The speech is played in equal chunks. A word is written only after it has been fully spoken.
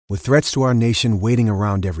With threats to our nation waiting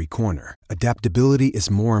around every corner, adaptability is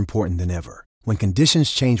more important than ever. When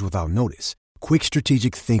conditions change without notice, quick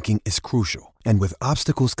strategic thinking is crucial. And with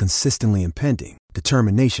obstacles consistently impending,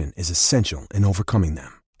 determination is essential in overcoming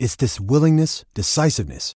them. It's this willingness,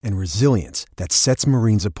 decisiveness, and resilience that sets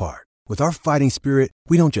Marines apart. With our fighting spirit,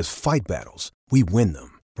 we don't just fight battles, we win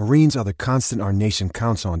them. Marines are the constant our nation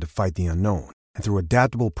counts on to fight the unknown. And through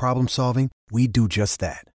adaptable problem solving, we do just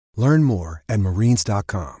that. Learn more at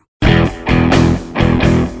marines.com.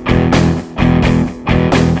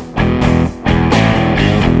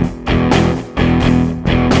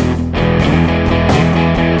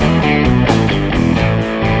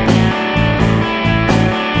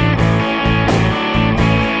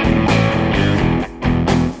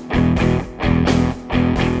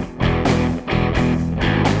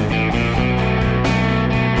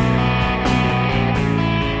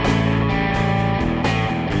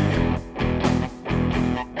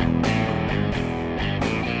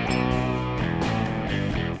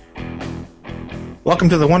 Welcome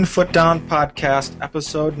to the One Foot Down podcast,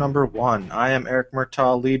 episode number 1. I am Eric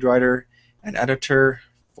Murtaugh, lead writer and editor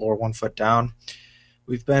for One Foot Down.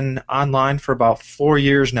 We've been online for about 4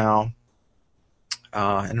 years now,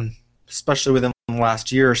 and especially within the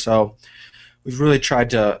last year or so, we've really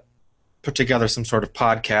tried to put together some sort of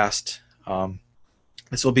podcast.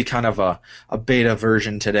 This will be kind of a beta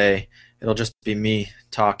version today. It'll just be me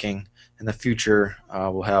talking. In the future,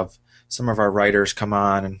 we'll have some of our writers come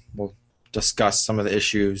on and we'll discuss some of the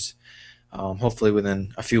issues. Hopefully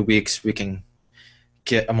within a few weeks we can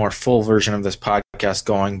get a more full version of this podcast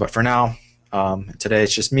going. But for now, today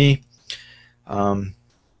it's just me. I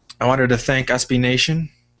wanted to thank SB Nation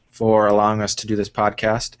for allowing us to do this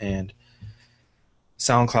podcast, and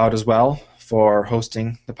SoundCloud as well for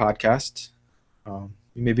hosting the podcast. You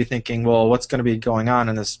may be thinking, well, what's going to be going on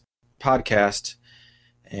in this podcast?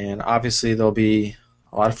 And obviously there'll be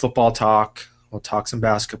a lot of football talk. We'll talk some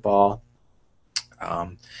basketball.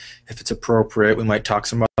 If it's appropriate, we might talk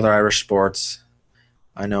some other Irish sports.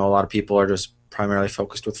 I know a lot of people are just primarily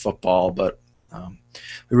focused with football, but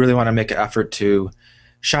we really want to make an effort to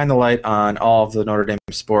shine the light on all of the Notre Dame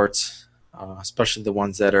sports, especially the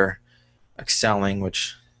ones that are excelling,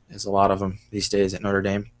 which is a lot of them these days at Notre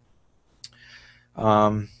Dame.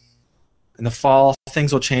 In the fall,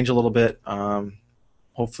 things will change a little bit.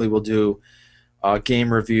 Hopefully we'll do a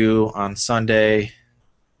game review on Sunday,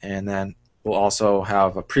 and then we'll also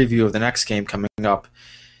have a preview of the next game coming up,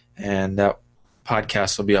 and that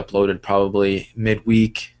podcast will be uploaded probably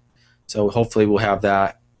midweek. So hopefully we'll have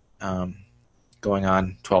that going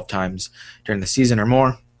on 12 times during the season or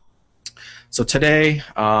more. So today,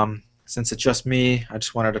 since it's just me, I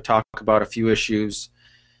just wanted to talk about a few issues.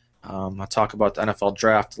 I'll talk about the NFL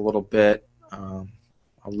draft a little bit. I'll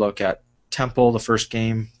look at Temple, the first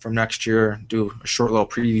game from next year, do a short little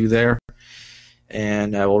preview there.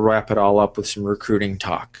 And I will wrap it all up with some recruiting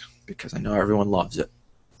talk because I know everyone loves it.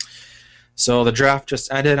 So the draft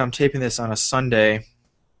just ended. I'm taping this on a Sunday.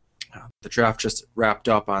 The draft just wrapped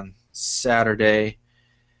up on Saturday.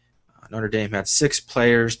 Notre Dame had 6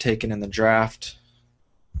 players taken in the draft.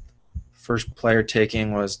 First player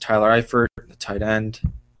taken was Tyler Eifert, the tight end.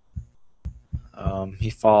 He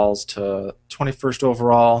falls to 21st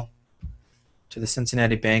overall to the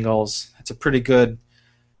Cincinnati Bengals. That's a pretty good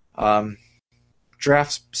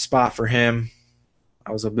draft spot for him.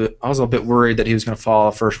 I was a bit worried that he was going to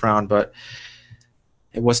fall first round, but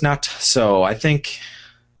it was not so. I think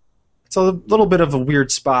it's a little bit of a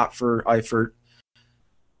weird spot for Eifert.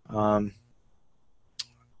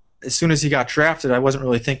 As soon as he got drafted, I wasn't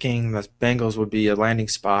really thinking the Bengals would be a landing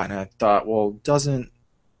spot, and I thought, well, don't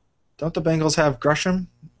the Bengals have Gresham?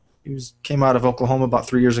 He came out of Oklahoma about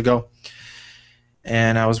 3 years ago.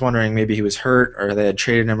 And I was wondering maybe he was hurt or they had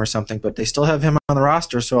traded him or something, but they still have him on the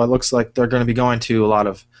roster, so it looks like they're going to be going to a lot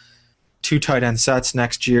of 2 tight end sets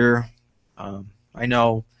next year. I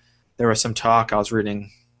know there was some talk. I was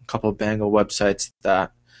reading a couple of Bengal websites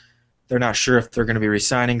that they're not sure if they're going to be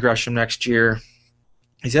re-signing Gresham next year.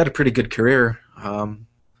 He's had a pretty good career.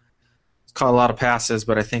 He's caught a lot of passes,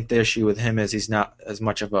 but I think the issue with him is he's not as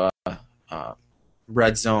much of a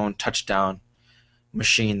red zone touchdown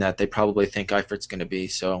machine that they probably think Eifert's going to be.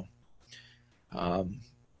 So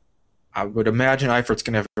I would imagine Eifert's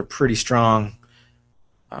going to have a pretty strong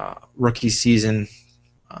rookie season.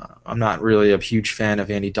 I'm not really a huge fan of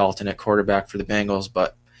Andy Dalton at quarterback for the Bengals,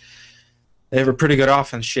 but they have a pretty good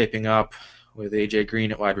offense shaping up with A.J.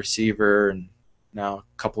 Green at wide receiver and now a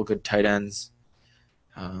couple good tight ends.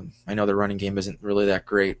 I know their running game isn't really that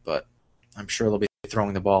great, but I'm sure they'll be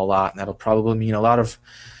throwing the ball a lot, and that'll probably mean a lot of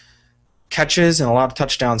catches and a lot of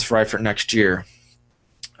touchdowns for Eifert next year.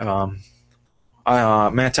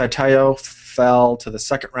 Manti Te'o fell to the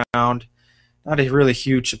second round. Not a really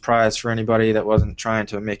huge surprise for anybody that wasn't trying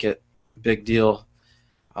to make it a big deal.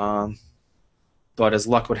 But as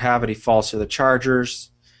luck would have it, he falls to the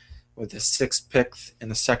Chargers with his 6th pick in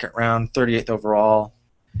the second round, 38th overall.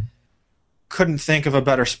 Couldn't think of a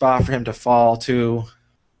better spot for him to fall to.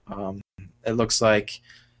 It looks like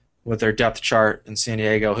with their depth chart in San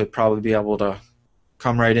Diego, he'd probably be able to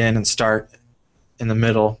come right in and start in the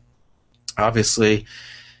middle. Obviously,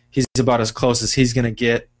 he's about as close as he's going to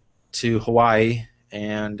get to Hawaii,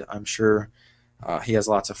 and I'm sure he has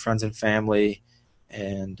lots of friends and family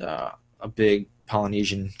and a big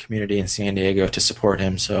Polynesian community in San Diego to support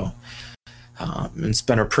him. So it's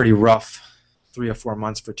been a pretty rough 3 or 4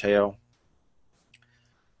 months for Te'o,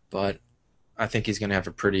 but I think he's going to have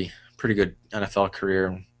a pretty good NFL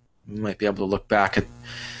career. We might be able to look back at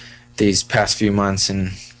these past few months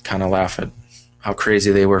and kind of laugh at how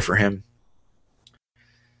crazy they were for him.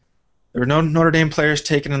 There were no Notre Dame players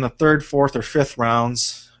taken in the 3rd, 4th, or 5th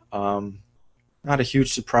rounds. Not a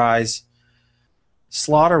huge surprise.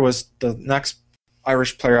 Slaughter was the next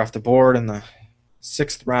Irish player off the board in the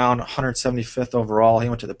 6th round, 175th overall. He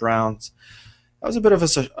went to the Browns. That was a bit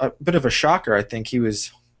of a shocker. I think he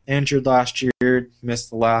was injured last year, missed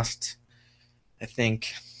the last, I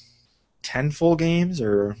think, 10 full games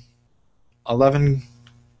or 11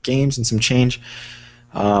 games and some change.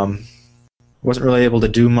 Wasn't really able to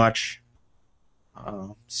do much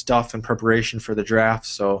stuff in preparation for the draft,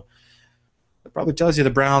 so it probably tells you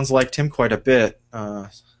the Browns liked him quite a bit.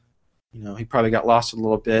 He probably got lost a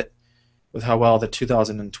little bit with how well the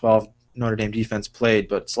 2012 Notre Dame defense played,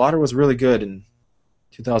 but Slaughter was really good in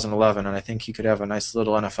 2011, and I think he could have a nice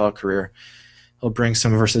little NFL career. He'll bring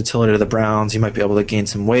some versatility to the Browns. He might be able to gain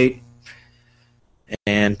some weight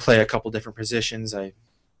and play a couple different positions. I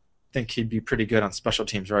think he'd be pretty good on special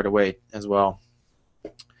teams right away as well.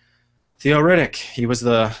 Theo Riddick, he was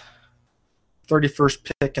the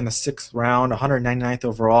 31st pick in the 6th round, 199th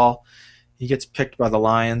overall. He gets picked by the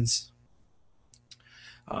Lions.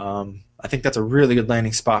 I think that's a really good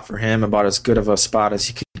landing spot for him, about as good of a spot as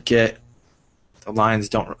he could get. The Lions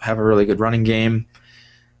don't have a really good running game.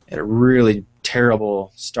 They had a really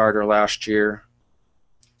terrible starter last year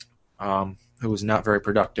who was not very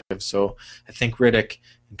productive. So I think Riddick,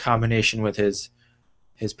 in combination with his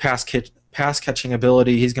pass catching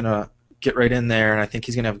ability, he's going to get right in there, and I think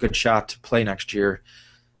he's going to have a good shot to play next year.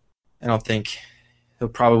 I don't think he'll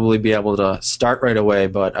probably be able to start right away,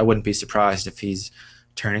 but I wouldn't be surprised if he's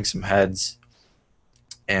turning some heads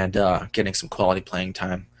and getting some quality playing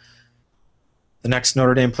time. The next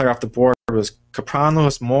Notre Dame player off the board was Capron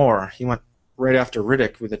Lewis-Moore. He went right after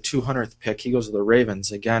Riddick with a 200th pick. He goes to the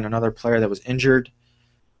Ravens. Again, another player that was injured.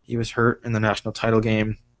 He was hurt in the national title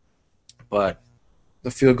game, but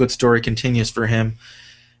the feel-good story continues for him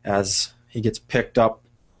as he gets picked up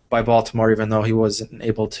by Baltimore, even though he wasn't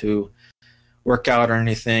able to work out or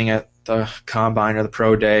anything at the Combine or the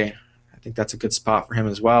Pro Day. I think that's a good spot for him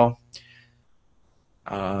as well.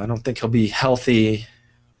 I don't think he'll be healthy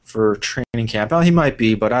for training camp. Well, he might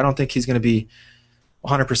be, but I don't think he's going to be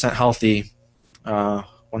 100% healthy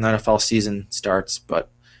when the NFL season starts. But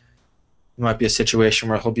it might be a situation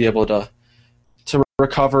where he'll be able to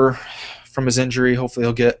recover from his injury. Hopefully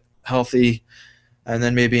he'll get healthy, and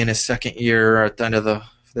then maybe in his second year or at the end of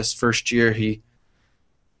this first year he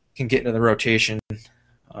can get into the rotation.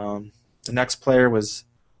 The last player was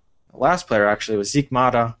Zeke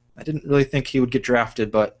Mata. I didn't really think he would get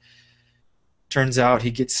drafted, but turns out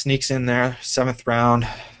he sneaks in there, 7th round,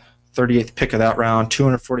 38th pick of that round,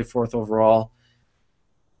 244th overall.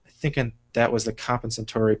 I think that was the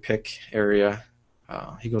compensatory pick area.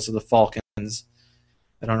 He goes to the Falcons.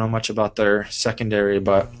 I don't know much about their secondary,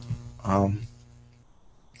 but I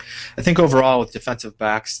think overall with defensive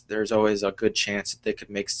backs, there's always a good chance that they could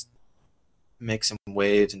make some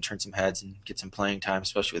waves and turn some heads and get some playing time,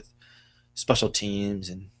 especially with special teams.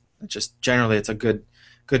 And just generally it's a good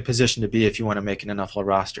position to be if you want to make an NFL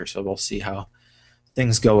roster. So we'll see how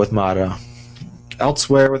things go with Mata.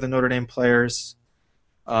 Elsewhere with the Notre Dame players,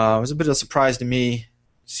 it was a bit of a surprise to me.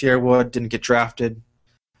 Cierre Wood didn't get drafted.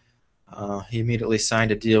 He immediately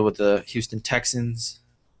signed a deal with the Houston Texans.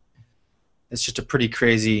 It's just a pretty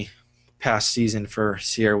crazy past season for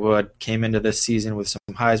Cierre Wood. Came into this season with some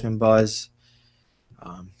Heisman buzz.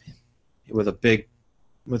 With a big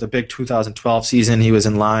 2012 season, he was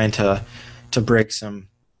in line to break some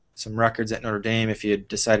records at Notre Dame if he had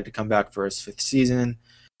decided to come back for his 5th season.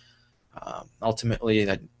 Ultimately,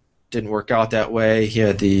 that didn't work out that way. He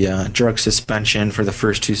had the drug suspension for the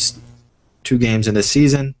first two games in the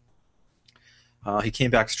season. He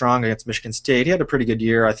came back strong against Michigan State. He had a pretty good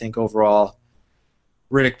year, I think, overall.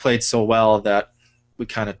 Riddick played so well that we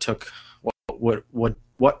kind of took what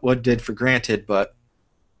Wood did for granted, but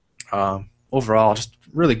overall, just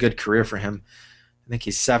really good career for him. I think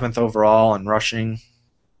he's 7th overall in rushing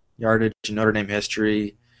yardage in Notre Dame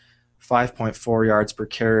history, 5.4 yards per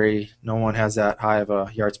carry. No one has that high of a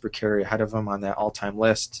yards per carry ahead of him on that all-time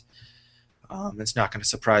list. It's not going to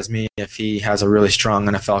surprise me if he has a really strong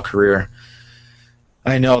NFL career.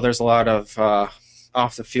 I know there's a lot of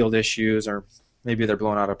off-the-field issues, or maybe they're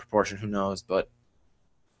blown out of proportion, who knows, but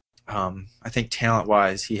I think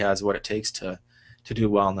talent-wise he has what it takes to do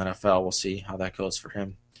well in the NFL. We'll see how that goes for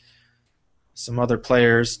him. Some other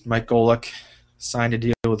players, Mike Golick signed a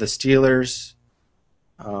deal with the Steelers.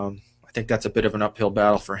 I think that's a bit of an uphill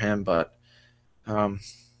battle for him, but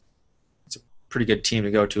it's a pretty good team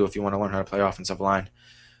to go to if you want to learn how to play offensive line.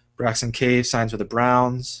 Braxton Cave signs with the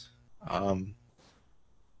Browns.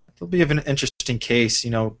 It'll be an interesting case.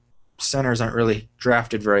 Centers aren't really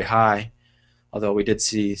drafted very high, although we did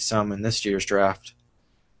see some in this year's draft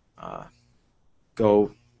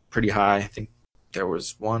go pretty high. I think there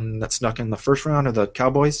was one that snuck in the first round of the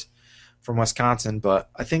Cowboys from Wisconsin, but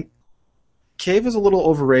I think Cave is a little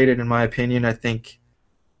overrated in my opinion. I think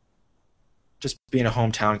just being a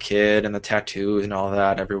hometown kid and the tattoos and all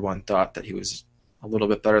that, everyone thought that he was a little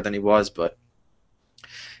bit better than he was, but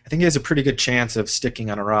I think he has a pretty good chance of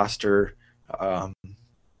sticking on a roster. The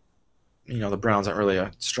Browns aren't really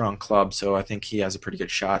a strong club, so I think he has a pretty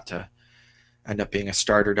good shot to end up being a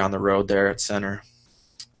starter down the road there at center.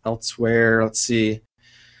 Elsewhere, let's see.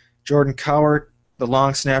 Jordan Cowart, the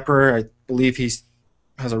long snapper, I believe he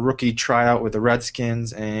has a rookie tryout with the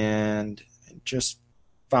Redskins, and just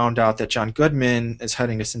found out that John Goodman is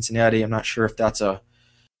heading to Cincinnati. I'm not sure if that's a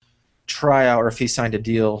tryout or if he signed a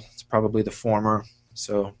deal. It's probably the former.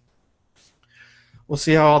 So we'll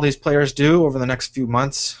see how all these players do over the next few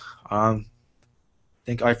months. I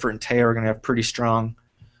think Eifert and Teo are going to have pretty strong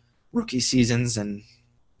rookie seasons, and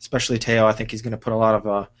especially Teo, I think he's going to put a lot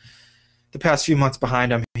of the past few months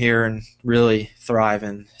behind him here and really thrive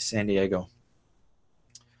in San Diego.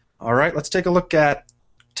 All right, let's take a look at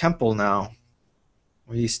Temple now.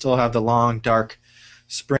 We still have the long, dark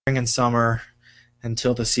spring and summer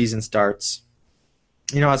until the season starts.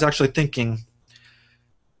 I was actually thinking,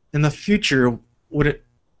 in the future, would it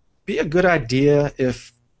be a good idea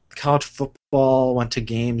if college football went to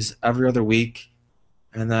games every other week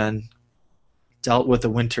and then dealt with the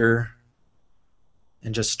winter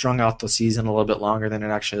and just strung out the season a little bit longer than it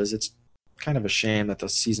actually is? It's kind of a shame that the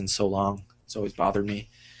season's so long. It's always bothered me.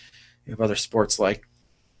 You have other sports like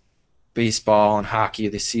baseball and hockey.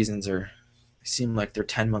 The seasons they seem like they're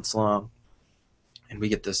 10 months long, and we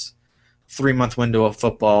get this 3-month window of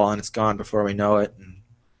football, and it's gone before we know it. And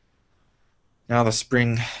now the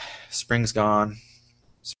spring's gone.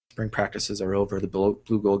 Spring practices are over. The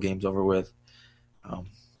Blue Gold game's over with.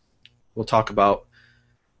 We'll talk about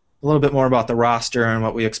a little bit more about the roster and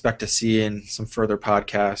what we expect to see in some further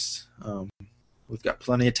podcasts. We've got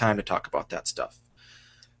plenty of time to talk about that stuff.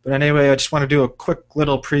 But anyway, I just want to do a quick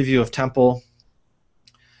little preview of Temple.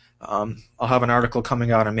 I'll have an article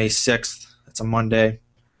coming out on May 6th. It's a Monday.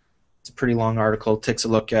 It's a pretty long article. It takes a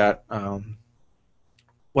look at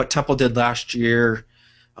what Temple did last year.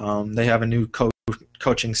 They have a new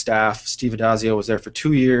coaching staff. Steve Addazio was there for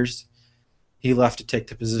 2 years. He left to take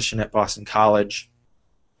the position at Boston College.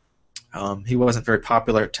 He wasn't very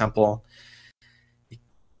popular at Temple.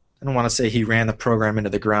 I don't want to say he ran the program into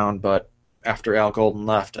the ground, but after Al Golden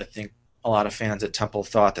left, I think a lot of fans at Temple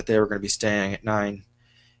thought that they were going to be staying at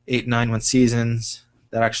 8-9 seasons.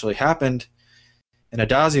 That actually happened in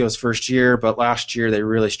Addazio's first year, but last year they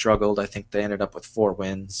really struggled. I think they ended up with 4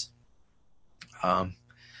 wins. I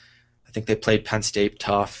think they played Penn State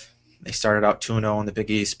tough. They started out 2-0 in the Big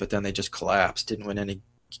East, but then they just collapsed, didn't win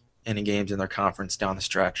any games in their conference down the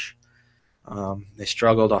stretch. They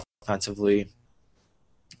struggled offensively,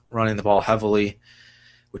 running the ball heavily,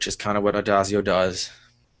 which is kind of what Addazio does.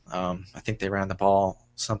 I think they ran the ball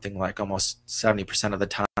something like almost 70% of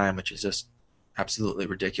the time, which is just absolutely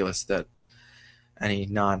ridiculous that any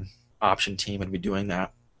non-option team would be doing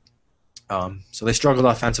that. So they struggled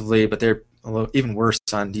offensively, but they're even worse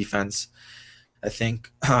on defense. I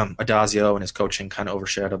think Addazio and his coaching kind of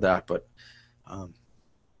overshadowed that, but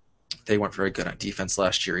they weren't very good on defense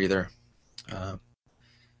last year either.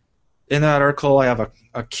 In that article, I have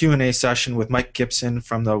a Q&A session with Mike Gibson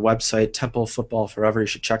from the website Temple Football Forever. You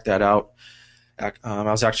should check that out. I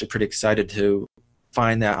was actually pretty excited to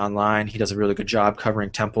find that online. He does a really good job covering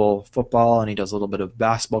Temple football, and he does a little bit of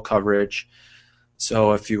basketball coverage.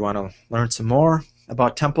 So if you want to learn some more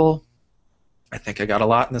about Temple, I think I got a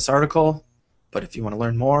lot in this article, but if you want to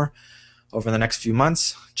learn more over the next few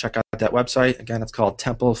months, check out that website. Again, it's called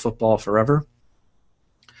Temple Football Forever.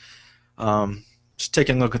 Just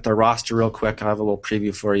taking a look at their roster real quick. I have a little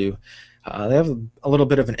preview for you. They have a little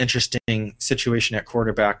bit of an interesting situation at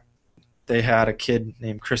quarterback. They had a kid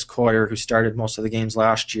named Chris Coyer who started most of the games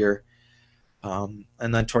last year. And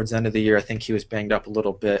then towards the end of the year, I think he was banged up a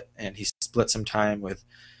little bit, and he split some time with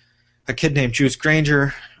a kid named Juice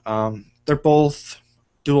Granger. They're both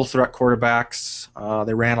dual threat quarterbacks.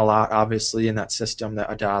 They ran a lot, obviously, in that system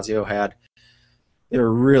that Adazio had. They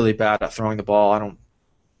were really bad at throwing the ball. I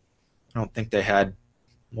don't think they had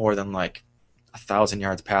more than like 1,000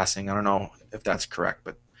 yards passing. I don't know if that's correct,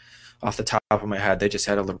 but off the top of my head, they just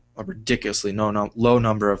had a ridiculously low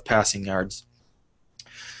number of passing yards.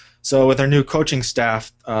 So with their new coaching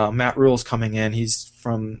staff, Matt Rule's coming in. He's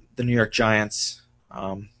from the New York Giants.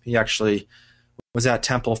 He actually was at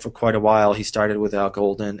Temple for quite a while. He started with Al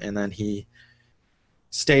Golden, and then he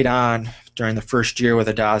stayed on during the first year with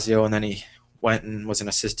Adazio, and then he went and was an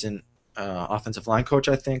assistant offensive line coach,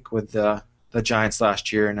 I think, with the Giants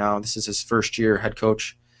last year. Now this is his first year head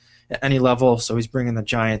coach at any level, so he's bringing the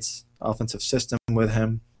Giants offensive system with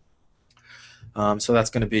him. So that's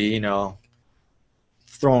going to be,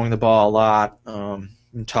 throwing the ball a lot.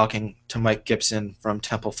 I'm talking to Mike Gibson from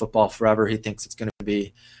Temple Football Forever. He thinks it's going to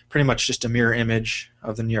be pretty much just a mirror image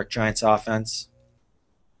of the New York Giants offense.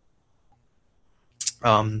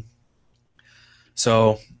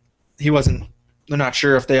 So they're not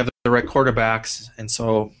sure if they have the right quarterbacks, and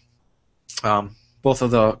so both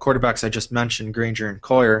of the quarterbacks I just mentioned, Granger and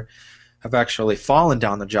Coyer, have actually fallen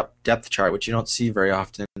down the depth chart, which you don't see very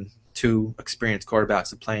often. Two experienced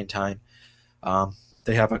quarterbacks at playing time.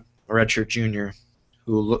 They have a redshirt junior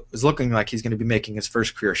who is looking like he's going to be making his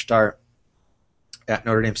first career start at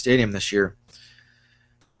Notre Dame Stadium this year.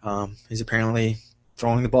 He's apparently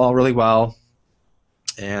throwing the ball really well,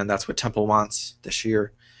 and that's what Temple wants this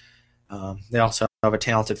year. They also have a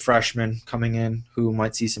talented freshman coming in who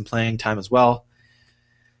might see some playing time as well.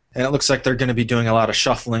 And it looks like they're going to be doing a lot of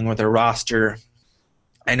shuffling with their roster.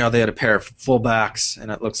 I know they had a pair of fullbacks,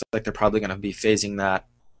 and it looks like they're probably going to be phasing that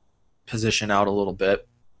position out a little bit.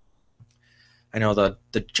 I know the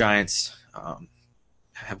Giants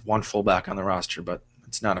have one fullback on the roster, but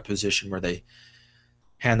it's not a position where they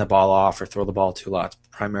hand the ball off or throw the ball to a lot. It's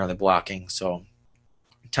primarily blocking. So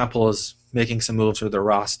Temple is making some moves with their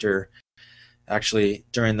roster. Actually,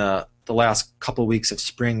 during the last couple weeks of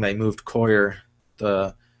spring, they moved Coyer,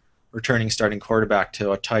 the returning starting quarterback,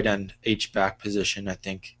 to a tight end H-back position. I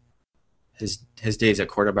think his days at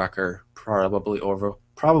quarterback are probably over.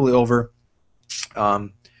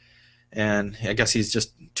 And I guess he's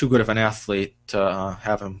just too good of an athlete to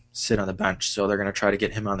have him sit on the bench, so they're going to try to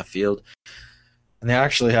get him on the field. And they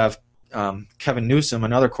actually have Kevin Newsom,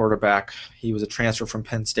 another quarterback. He was a transfer from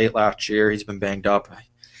Penn State last year. He's been banged up.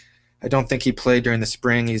 I don't think he played during the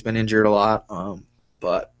spring. He's been injured a lot.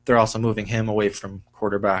 But they're also moving him away from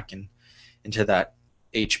quarterback and into that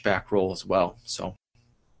H-back role as well. So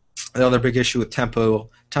the other big issue with Temple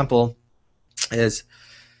is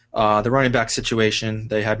the running back situation.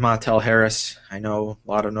 They had Montel Harris. I know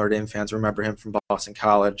a lot of Notre Dame fans remember him from Boston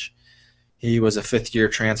College. He was a fifth-year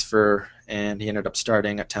transfer, and he ended up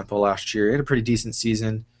starting at Temple last year. He had a pretty decent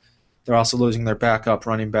season. They're also losing their backup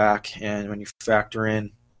running back, and when you factor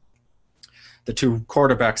in the two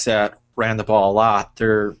quarterbacks that ran the ball a lot,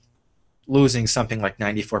 they're losing something like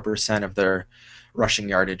 94% of their rushing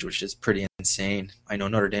yardage, which is pretty insane. I know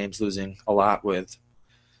Notre Dame's losing a lot with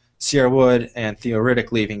Sierra Wood and Theo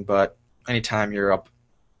Riddick leaving, but anytime you're up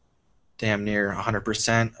damn near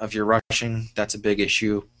 100% of your rushing, that's a big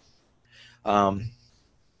issue.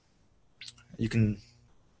 You can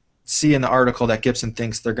see in the article that Gibson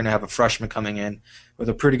thinks they're going to have a freshman coming in with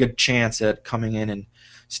a pretty good chance at coming in and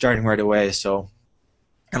starting right away. So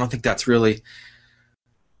I don't think that's really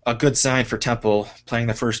a good sign for Temple playing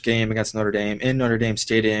the first game against Notre Dame in Notre Dame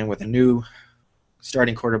Stadium with a new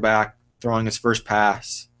starting quarterback throwing his first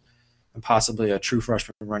pass and possibly a true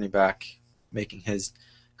freshman running back making his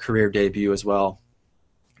career debut as well.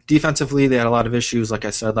 Defensively, they had a lot of issues, like I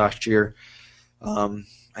said, last year.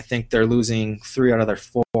 I think they're losing 3 out of their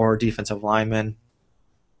 4 defensive linemen,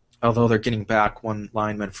 although they're getting back one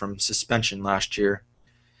lineman from suspension last year.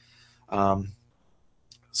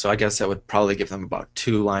 So I guess that would probably give them about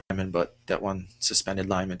 2 linemen, but that one suspended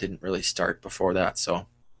lineman didn't really start before that. So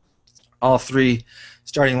all 3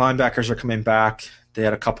 starting linebackers are coming back. They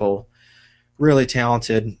had a couple really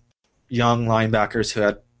talented young linebackers who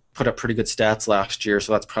had put up pretty good stats last year,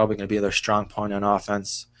 so that's probably going to be their strong point on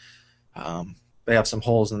offense. They have some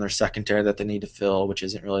holes in their secondary that they need to fill, which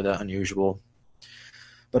isn't really that unusual.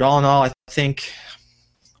 But all in all, I think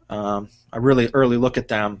a really early look at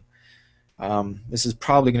them. This is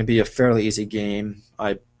probably going to be a fairly easy game.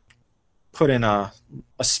 I put in a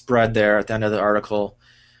spread there at the end of the article.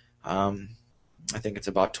 I think it's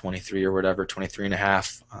about 23 or whatever, 23 and a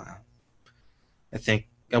half. I think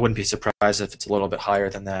I wouldn't be surprised if it's a little bit higher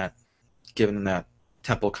than that, given that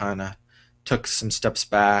Temple kind of took some steps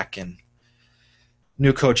back and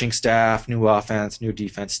new coaching staff, new offense, new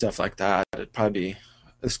defense, stuff like that.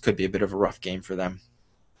 This could be a bit of a rough game for them.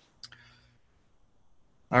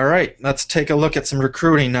 All right, let's take a look at some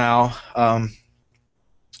recruiting now.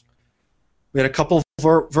 We had a couple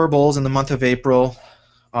verbals in the month of April.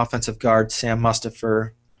 Offensive guard Sam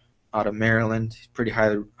Mustipher out of Maryland, pretty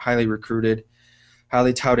highly recruited,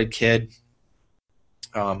 highly touted kid.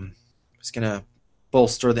 He's going to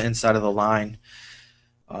bolster the inside of the line.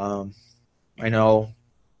 I know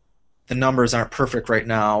the numbers aren't perfect right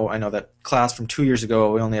now. I know that class from 2 years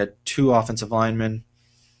ago, we only had 2 offensive linemen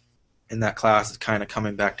in that class. Is kind of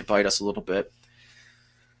coming back to bite us a little bit.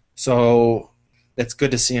 So it's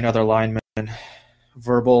good to see another lineman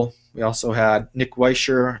verbal. We also had Nick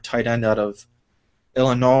Weischer, tight end out of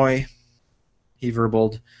Illinois. He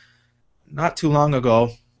verbaled not too long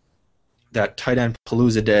ago, that tight end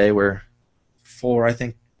Palooza Day, where 4, I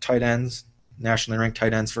think, tight ends, nationally ranked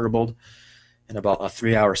tight ends, verbaled in about a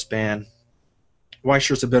 3-hour span.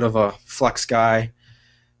 Weischer's a bit of a flex guy,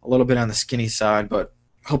 a little bit on the skinny side, but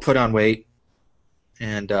he'll put on weight,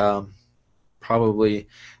 and probably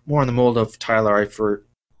more in the mold of Tyler Eifert.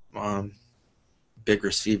 Big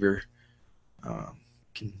receiver,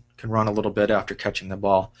 can run a little bit after catching the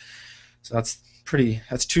ball. So that's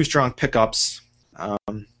 2 strong pickups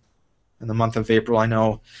in the month of April. I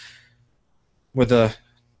know with a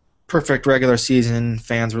perfect regular season,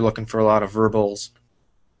 fans were looking for a lot of verbals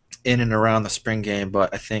in and around the spring game,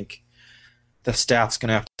 but I think the staff's going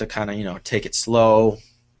to have to kind of, take it slow,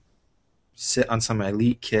 sit on some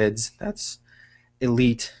elite kids. That's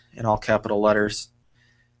elite in all capital letters.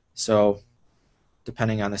 So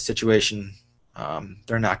depending on the situation,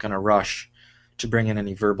 they're not going to rush to bring in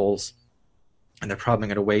any verbals, and they're probably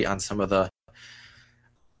going to wait on some of the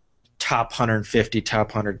top 150, top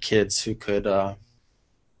 100 kids who could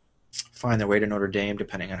find their way to Notre Dame,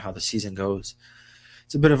 depending on how the season goes.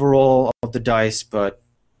 It's a bit of a roll of the dice, but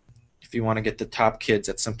if you want to get the top kids,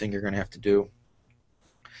 that's something you're going to have to do.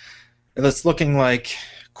 It's looking like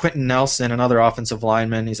Quentin Nelson, another offensive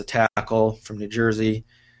lineman, he's a tackle from New Jersey.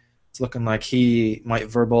 It's looking like he might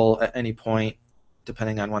verbal at any point,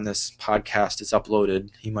 depending on when this podcast is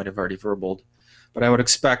uploaded. He might have already verbaled. But I would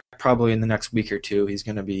expect probably in the next week or two he's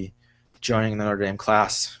going to be joining the Notre Dame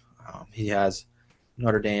class. He has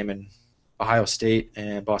Notre Dame and Ohio State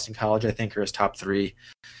and Boston College, I think, are his top 3.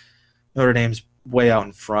 Notre Dame's way out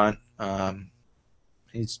in front.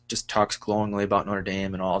 He just talks glowingly about Notre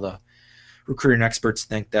Dame, and all the recruiting experts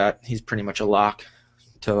think that he's pretty much a lock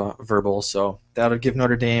to verbal. So that'll give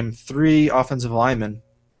Notre Dame 3 offensive linemen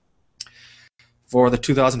for the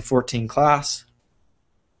 2014 class.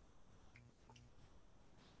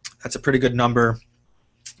 That's a pretty good number.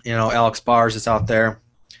 Alex Bars is out there,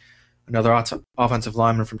 another offensive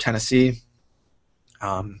lineman from Tennessee.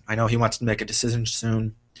 I know he wants to make a decision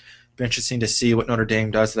soon. Be interesting to see what Notre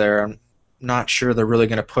Dame does there. I'm not sure they're really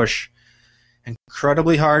going to push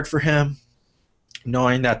incredibly hard for him,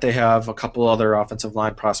 knowing that they have a couple other offensive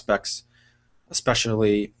line prospects,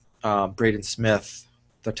 especially Braden Smith,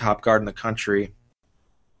 the top guard in the country,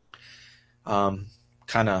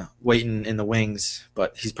 kind of waiting in the wings,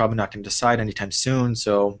 but he's probably not going to decide anytime soon.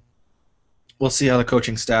 So we'll see how the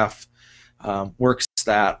coaching staff works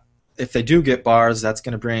that. If they do get Bars, that's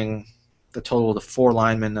going to bring the total to 4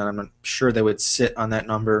 linemen, and I'm sure they would sit on that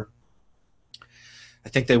number. I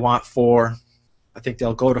think they want 4. I think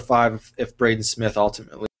they'll go to 5 if Braden Smith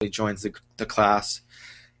ultimately joins the class.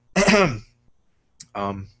 But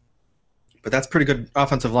that's pretty good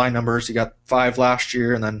offensive line numbers. You got 5 last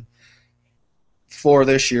year and then 4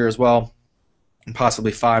 this year as well, and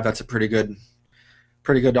possibly 5. That's a pretty good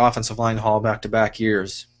offensive line haul back-to-back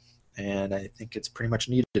years, and I think it's pretty much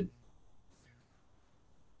needed.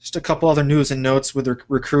 Just a couple other news and notes with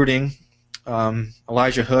recruiting.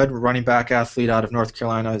 Elijah Hood, running back athlete out of North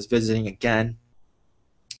Carolina, is visiting again.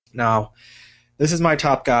 Now, this is my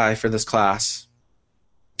top guy for this class.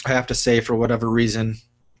 I have to say, for whatever reason,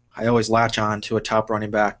 I always latch on to a top running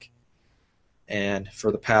back. And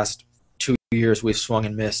for the past 2 years, we've swung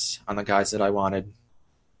and missed on the guys that I wanted.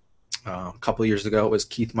 A couple years ago, it was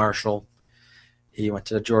Keith Marshall. He went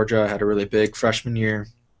to Georgia, had a really big freshman year.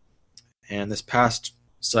 And this past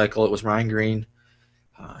cycle, it was Ryan Green.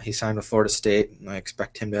 He signed with Florida State, and I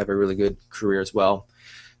expect him to have a really good career as well.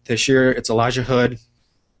 This year, it's Elijah Hood.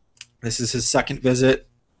 This is his second visit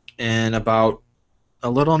in about a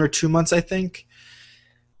little under 2 months, I think.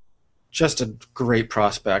 Just a great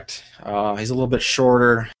prospect. He's a little bit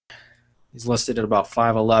shorter. He's listed at about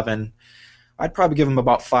 5'11". I'd probably give him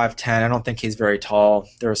about 5'10". I don't think he's very tall.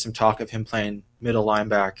 There was some talk of him playing middle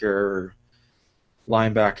linebacker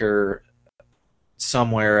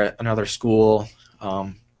somewhere at another school,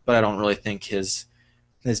 but I don't really think his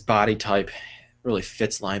body type really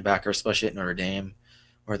fits linebacker, especially at Notre Dame,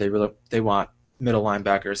 where they want middle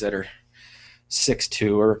linebackers that are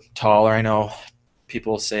 6'2" or taller. I know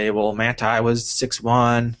people say, well, Manti was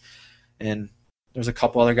 6'1", and there's a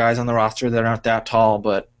couple other guys on the roster that aren't that tall,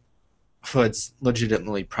 but Hood's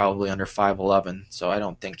legitimately probably under 5'11", so I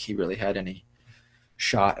don't think he really had any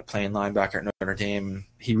shot at playing linebacker at Notre Dame.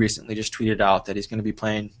 He recently just tweeted out that he's going to be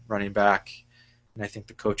playing running back, and I think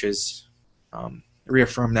the coaches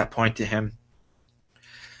reaffirmed that point to him.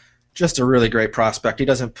 Just a really great prospect. He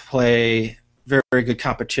doesn't play very, very good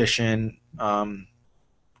competition down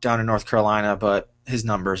in North Carolina, but his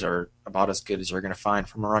numbers are about as good as you're going to find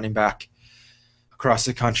from a running back across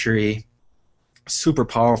the country. Super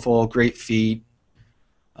powerful, great feet.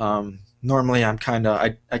 Normally, I kind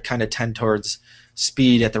of tend towards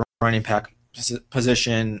speed at the running back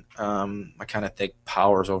position. I kind of think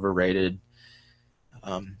power is overrated.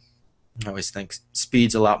 I always think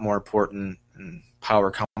speed's a lot more important, and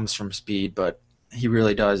power comes from speed. But he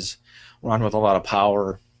really does run with a lot of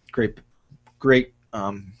power. Great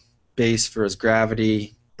base for his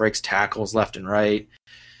gravity. Breaks tackles left and right.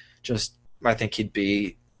 I think he'd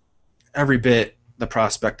be every bit the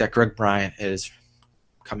prospect that Greg Bryant is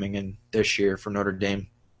coming in this year for Notre Dame.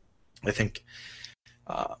 I think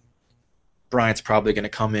Bryant's probably going to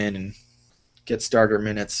come in and get starter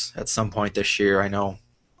minutes at some point this year. I know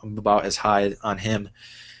I'm about as high on him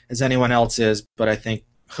as anyone else is, but I think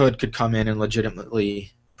Hood could come in and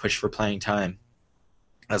legitimately push for playing time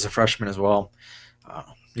as a freshman as well.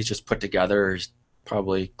 He's just put together. He's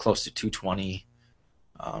probably close to 220.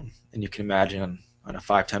 And you can imagine on a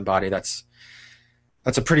 5'10" body, that's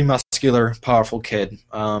a pretty muscular, powerful kid.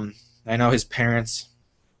 I know his parents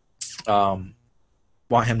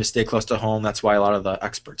want him to stay close to home. That's why a lot of the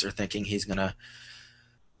experts are thinking he's going to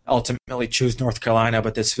ultimately choose North Carolina,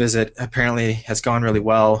 but this visit apparently has gone really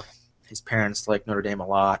well. His parents like Notre Dame a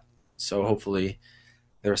lot, so hopefully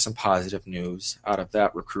there's some positive news out of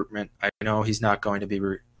that recruitment. I know he's not going to be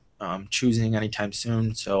choosing anytime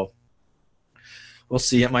soon, so we'll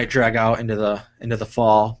see. It might drag out into the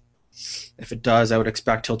fall. If it does, I would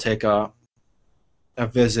expect he'll take a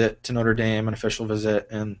visit to Notre Dame, an official visit,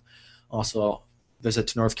 and also a visit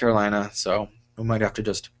to North Carolina. So we might have to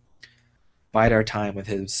just bide our time with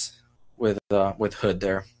Hood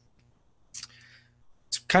there.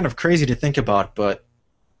 It's kind of crazy to think about, but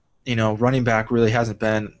running back really hasn't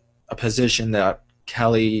been a position that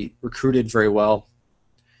Kelly recruited very well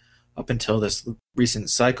up until this recent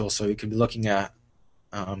cycle. So you could be looking at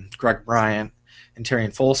Greg Bryant and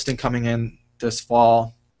Terrion Folston coming in this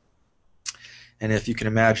fall. And if you can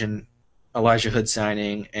imagine Elijah Hood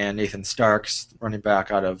signing and Nathan Starks, running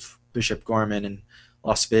back out of Bishop Gorman and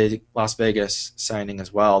Las Vegas, signing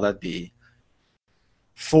as well, that'd be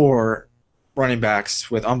 4 running backs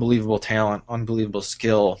with unbelievable talent, unbelievable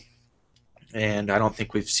skill. And I don't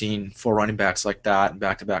think we've seen 4 running backs like that in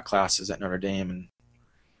back-to-back classes at Notre Dame, and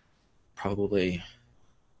probably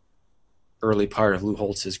early part of Lou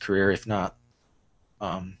Holtz's career, if not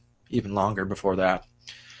even longer before that.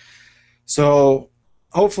 So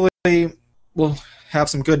hopefully we'll have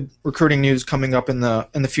some good recruiting news coming up in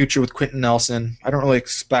the future with Quenton Nelson. I don't really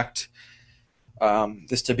expect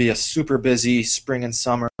this to be a super busy spring and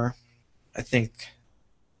summer. I think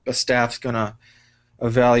the staff's going to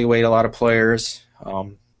evaluate a lot of players.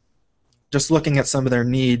 Just looking at some of their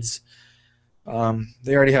needs,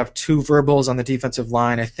 they already have 2 verbals on the defensive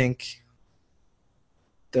line. I think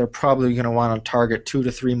they're probably going to want to target 2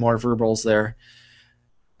 to 3 more verbals there.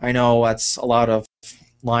 I know that's a lot of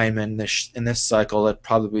linemen in this cycle. It'd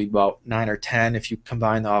probably be about 9 or 10 if you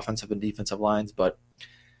combine the offensive and defensive lines, but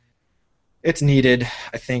it's needed.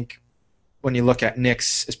 I think when you look at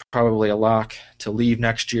Nix, is probably a lock to leave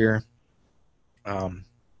next year.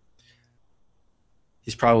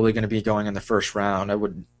 He's probably going to be going in the first round. I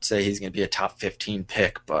wouldn't say he's going to be a top 15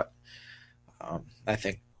 pick, but I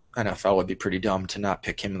think NFL would be pretty dumb to not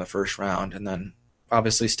pick him in the first round. And then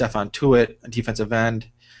obviously Stephon Tuitt, a defensive end.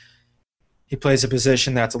 He plays a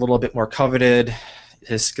position that's a little bit more coveted.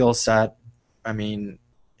 His skill set,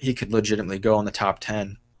 he could legitimately go in the top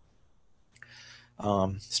 10,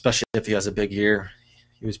 especially if he has a big year.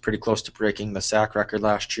 He was pretty close to breaking the sack record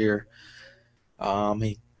last year.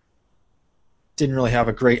 He didn't really have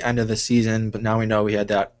a great end of the season, but now we know he had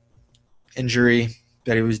that injury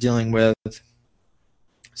that he was dealing with.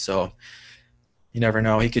 So you never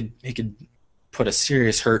know. He could put a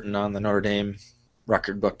serious hurting on the Notre Dame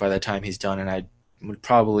record book by the time he's done, and I would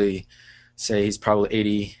probably say he's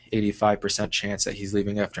probably 85% chance that he's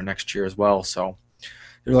leaving after next year as well. So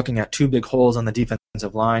you're looking at two big holes on the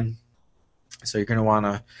defensive line. So you're going to want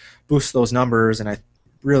to boost those numbers, and I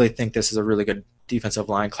really think this is a really good defensive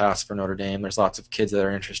line class for Notre Dame. There's lots of kids that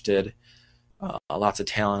are interested, lots of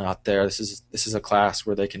talent out there. This is a class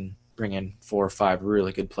where they can bring in 4 or 5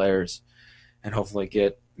 really good players and hopefully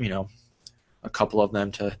get, a couple of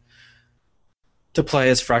them to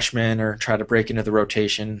play as freshmen or try to break into the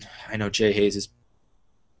rotation. I know Jay Hayes is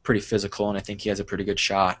pretty physical, and I think he has a pretty good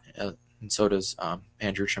shot, and so does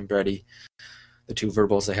Andrew Chimbretti, the 2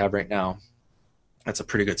 verbals they have right now. That's a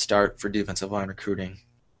pretty good start for defensive line recruiting.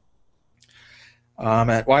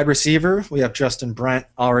 At wide receiver, we have Justin Brent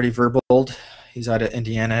already verbaled. He's out of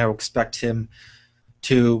Indiana. I would expect him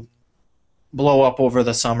to blow up over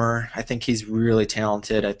the summer. I think he's really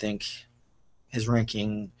talented. I think his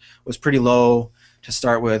ranking was pretty low to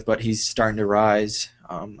start with, but he's starting to rise.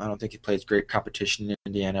 I don't think he plays great competition in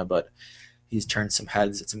Indiana, but he's turned some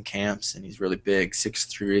heads at some camps, and he's really big,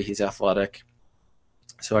 6'3". He's athletic.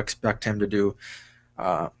 So I expect him to do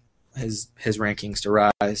his rankings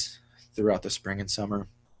to rise throughout the spring and summer.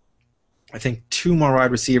 I think 2 more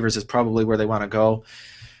wide receivers is probably where they want to go.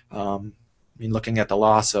 Looking at the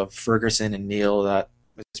loss of Ferguson and Neal, that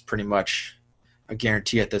is pretty much a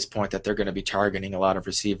guarantee at this point that they're going to be targeting a lot of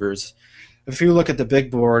receivers. If you look at the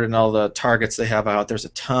big board and all the targets they have out, there's a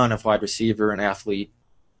ton of wide receiver and athlete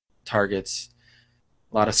targets.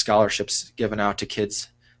 A lot of scholarships given out to kids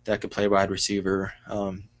that could play wide receiver.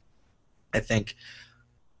 I think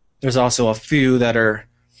there's also a few that are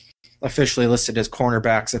officially listed as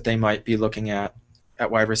cornerbacks that they might be looking at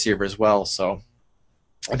wide receiver as well. So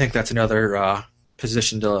I think that's another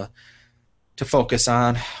position to focus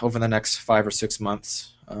on over the next 5 or 6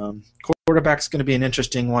 months. Quarterback's going to be an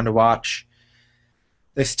interesting one to watch.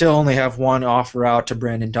 They still only have one offer out to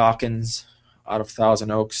Brandon Dawkins out of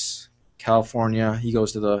Thousand Oaks, California. He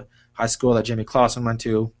goes to the high school that Jimmy Clausen went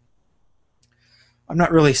to. I'm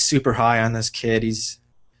not really super high on this kid. He's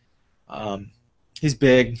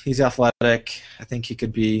big. He's athletic. I think he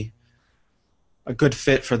could be a good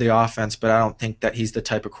fit for the offense, but I don't think that he's the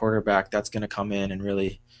type of quarterback that's going to come in and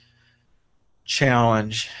really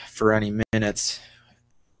challenge for any minutes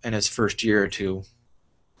in his first year or two.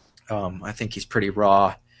 I think he's pretty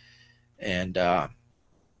raw, and I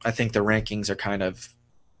think the rankings are kind of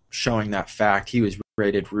showing that fact. He was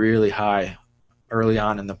rated really high early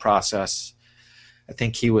on in the process. I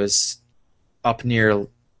think he was up near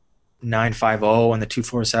 950 in the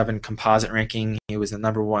 247 composite ranking. He was the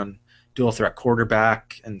number 1 dual threat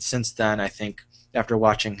quarterback, and since then, I think after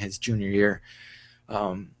watching his junior year,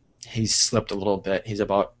 he's slipped a little bit.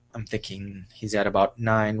 I'm thinking he's at about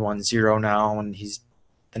 910 now, and he's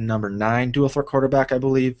the number 9 dual threat quarterback, I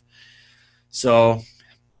believe. So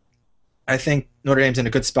I think Notre Dame's in a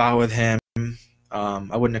good spot with him.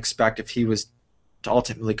 I wouldn't expect, if he was to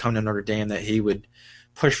ultimately come to Notre Dame, that he would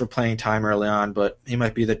push for playing time early on, but he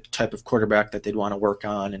might be the type of quarterback that they'd want to work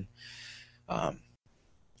on and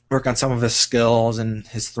work on some of his skills and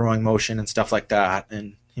his throwing motion and stuff like that.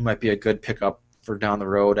 And he might be a good pickup for down the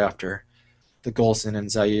road after the Golson and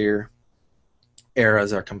Zaire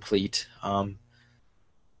eras are complete.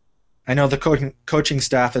 I know the coaching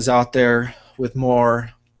staff is out there with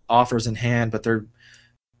more offers in hand, but they're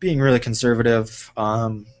being really conservative.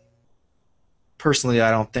 Personally, I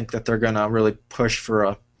don't think that they're going to really push for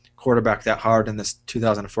a quarterback that hard in this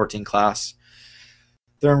 2014 class.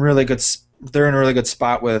 They're in a really good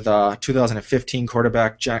spot with 2015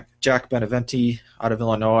 quarterback Jack Beneventi out of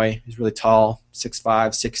Illinois. He's really tall, 6'5",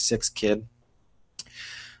 6'6" kid.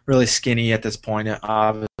 Really skinny at this point.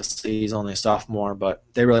 Obviously, he's only a sophomore, but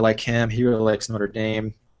they really like him. He really likes Notre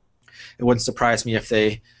Dame. It wouldn't surprise me if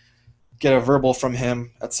they get a verbal from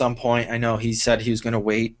him at some point. I know he said he was going to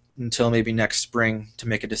wait until maybe next spring to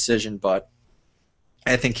make a decision, but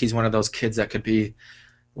I think he's one of those kids that could be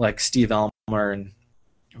like Steve Elmer and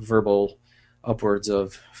verbal upwards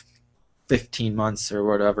of 15 months or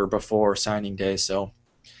whatever before signing day. So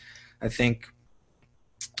I think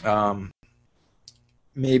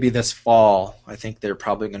maybe this fall, I think they're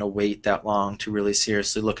probably going to wait that long to really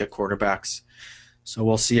seriously look at quarterbacks. So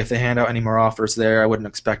we'll see if they hand out any more offers there. I wouldn't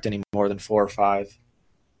expect any more than 4 or 5,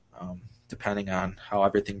 depending on how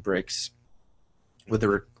everything breaks. with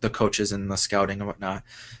the coaches and the scouting and whatnot.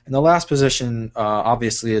 And the last position,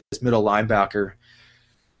 obviously, is middle linebacker.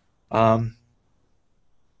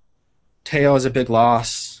 Teo is a big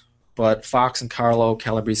loss, but Fox and Carlo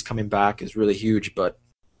Calabrese coming back is really huge, but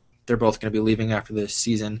they're both going to be leaving after this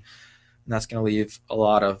season, and that's going to leave a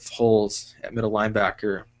lot of holes at middle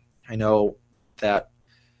linebacker. I know that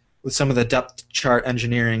with some of the depth chart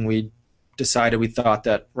engineering, we thought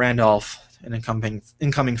that Randolph, an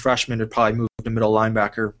incoming freshman, would probably move to middle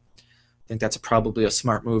linebacker. I think that's probably a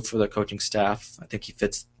smart move for the coaching staff. I think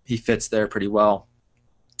he fits there pretty well.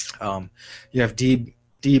 You have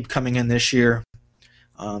Deeb coming in this year.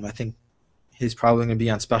 I think he's probably going to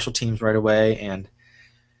be on special teams right away, and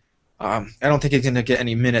I don't think he's going to get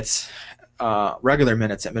any minutes, regular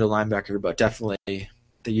minutes at middle linebacker, but definitely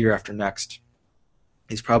the year after next,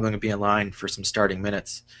 he's probably going to be in line for some starting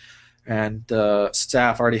minutes. And the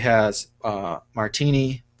staff already has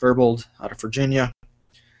Martini, Verbold out of Virginia,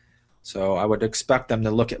 so I would expect them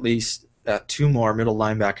to look at least at 2 more middle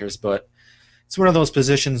linebackers, but it's one of those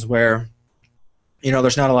positions where,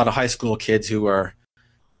 there's not a lot of high school kids who are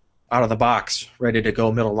out of the box ready to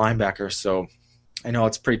go middle linebacker, so I know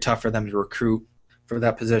it's pretty tough for them to recruit for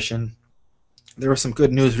that position. There was some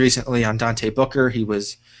good news recently on Dante Booker. He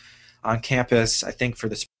was on campus, I think, for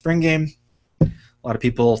the spring game. A lot of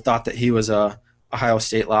people thought that he was a Ohio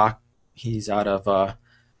State lock. He's out of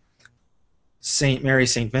St. Mary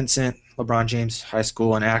St. Vincent, LeBron James High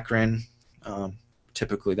School in Akron.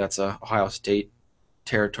 Typically that's a Ohio State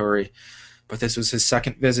territory. But this was his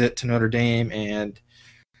second visit to Notre Dame, and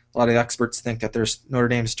a lot of experts think that Notre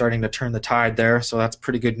Dame starting to turn the tide there, so that's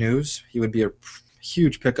pretty good news. He would be a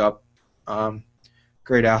huge pickup.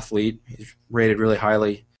 Great athlete. He's rated really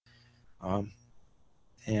highly.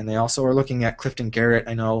 And they also are looking at Clifton Garrett.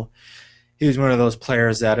 I know he was one of those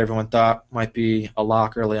players that everyone thought might be a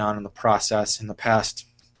lock early on in the process. In the past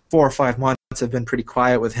 4 or 5 months have been pretty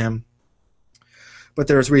quiet with him. But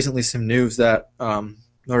there was recently some news that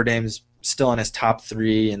Notre Dame's still in his top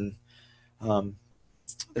 3, and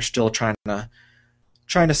they're still trying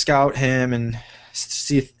to scout him and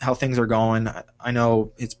see how things are going. I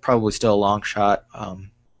know it's probably still a long shot.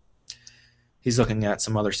 He's looking at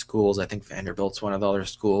some other schools. I think Vanderbilt's one of the other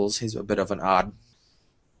schools. He's a bit of an odd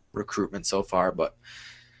recruitment so far, but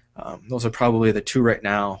those are probably the 2 right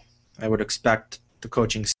now. I would expect the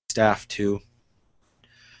coaching staff to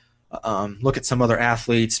look at some other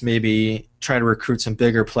athletes, maybe try to recruit some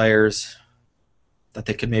bigger players that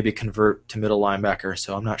they could maybe convert to middle linebacker.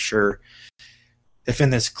 So I'm not sure if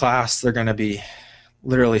in this class they're going to be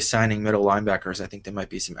literally signing middle linebackers. I think there might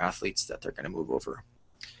be some athletes that they're going to move over.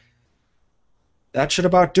 That should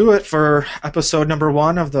about do it for episode number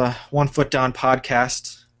 1 of the 1 Foot Down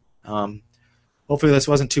podcast. Hopefully this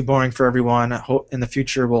wasn't too boring for everyone. In the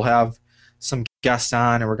future we'll have some guests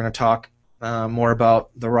on, and we're going to talk more about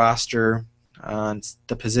the roster and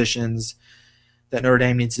the positions that Notre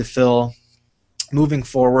Dame needs to fill moving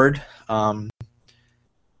forward. We'll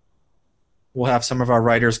have some of our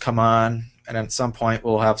writers come on, and at some point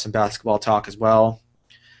we'll have some basketball talk as well.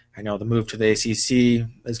 I know the move to the ACC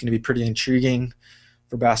is going to be pretty intriguing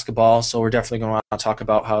for basketball, so we're definitely going to want to talk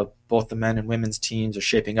about how both the men and women's teams are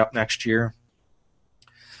shaping up next year.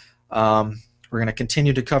 We're going to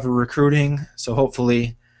continue to cover recruiting, so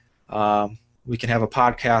hopefully we can have a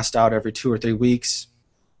podcast out every 2 or 3 weeks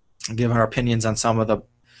and give our opinions on some of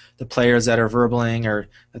the players that are verbaling or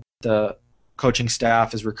that the coaching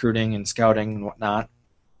staff is recruiting and scouting and whatnot.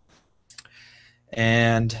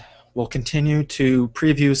 And we'll continue to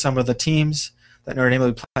preview some of the teams that Notre Dame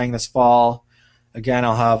will be playing this fall. Again,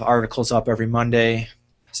 I'll have articles up every Monday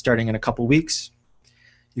starting in a couple weeks.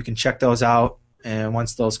 You can check those out, and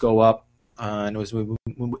once those go up, and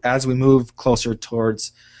as we move closer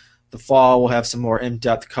towards the fall, we'll have some more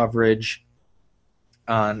in-depth coverage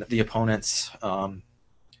on the opponents.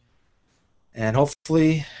 And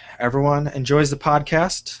hopefully everyone enjoys the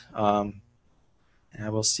podcast.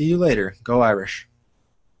 And we'll see you later. Go Irish.